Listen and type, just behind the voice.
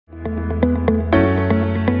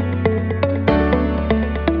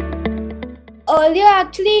Earlier,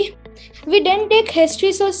 actually, we didn't take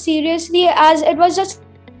history so seriously as it was just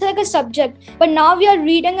like a subject. But now we are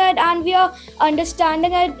reading it and we are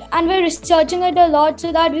understanding it and we're researching it a lot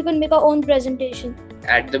so that we can make our own presentation.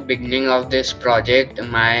 At the beginning of this project,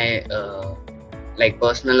 my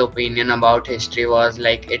personal opinion about history was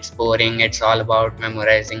like it's boring, it's all about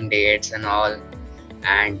memorizing dates and all.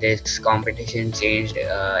 And this competition changed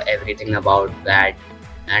everything about that,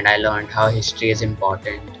 and I learned how history is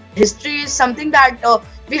important. History is something that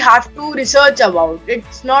we have to research about.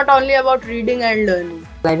 It's not only about reading and learning.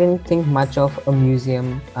 I didn't think much of a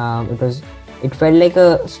museum. It felt like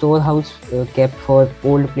a storehouse kept for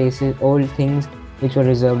old places, old things which were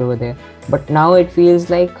reserved over there. But now it feels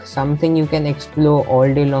like something you can explore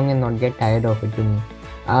all day long and not get tired of it to me.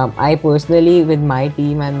 I personally, with my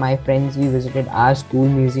team and my friends, we visited our school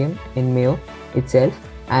museum in Mayo itself,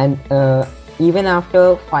 and even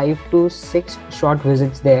after 5 to 6 short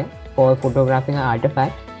visits there for photographing an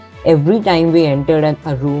artifact, every time we entered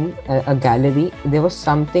a room, a gallery, there was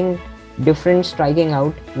something different striking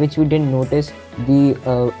out which we didn't notice the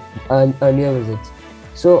earlier visits.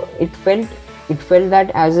 So it felt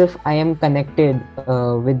that as if I am connected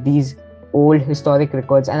with these old historic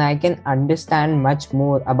records and I can understand much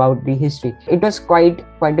more about the history. It was quite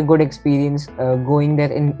a good experience going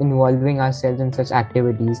there and involving ourselves in such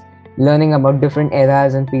activities, learning about different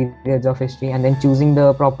eras and periods of history, and then choosing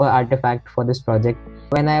the proper artifact for this project.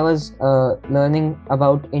 When I was learning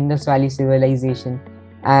about Indus Valley Civilization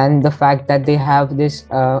and the fact that they have this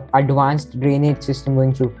advanced drainage system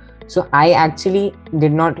going through, so I actually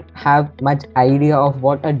did not have much idea of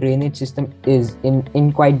what a drainage system is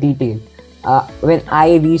in quite detail. When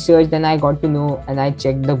I researched and I got to know and I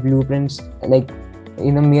checked the blueprints, like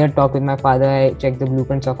in a mere talk with my father, I checked the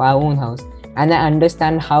blueprints of our own house and I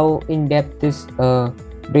understand how in depth this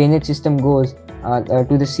drainage system goes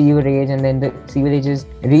to the sewerage, and then the sewerage is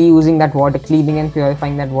reusing that water, cleaning and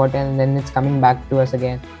purifying that water, and then it's coming back to us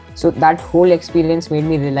again. So that whole experience made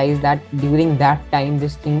me realize that during that time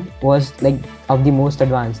this thing was like of the most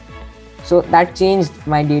advanced. So that changed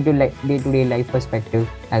my day-to-day life perspective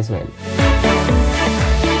as well.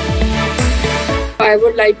 I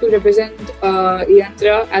would like to represent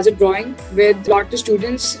e-Yantra as a drawing with lot of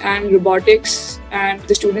students and robotics, and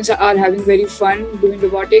the students are having very fun doing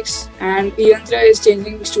robotics, and e-Yantra is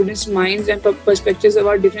changing students' minds and perspectives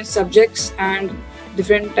about different subjects and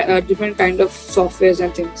different kind of softwares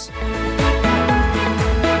and things.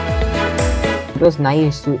 It was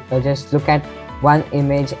nice to just look at one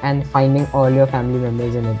image and finding all your family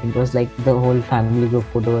members in it. It was like the whole family group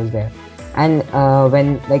photo was there. And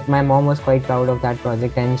when my mom was quite proud of that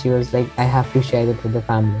project, and she was like, I have to share it with the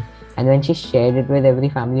family. And when she shared it with every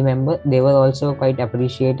family member, they were also quite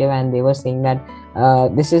appreciative, and they were saying that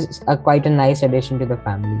this is quite a nice addition to the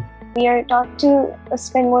family. We are taught to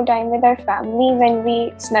spend more time with our family when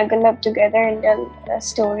we snuggle up together and tell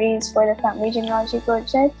stories for the family genealogy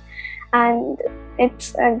project, and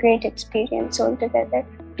it's a great experience altogether.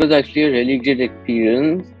 It was actually a really great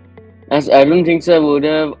experience, as I don't think I would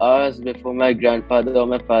have asked before my grandfather or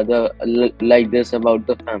my father like this about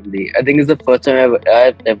the family. I think it's the first time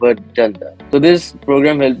I've ever done that. So this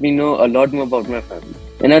program helped me know a lot more about my family,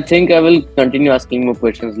 and I think I will continue asking more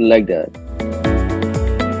questions like that.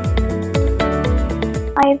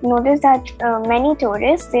 I've noticed that many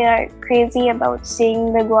tourists, they are crazy about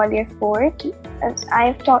seeing the Gwalior Fort.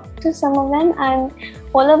 I've talked to some of them, and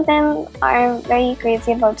all of them are very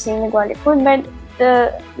crazy about seeing the Gwalior Fort, but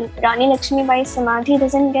the Rani Lakshmi Bai Samadhi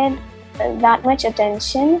doesn't get that much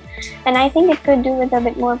attention, and I think it could do with a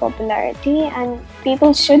bit more popularity, and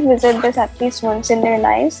people should visit this at least once in their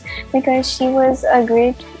lives because she was a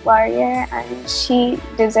great warrior and she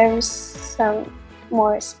deserves some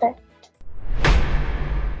more respect.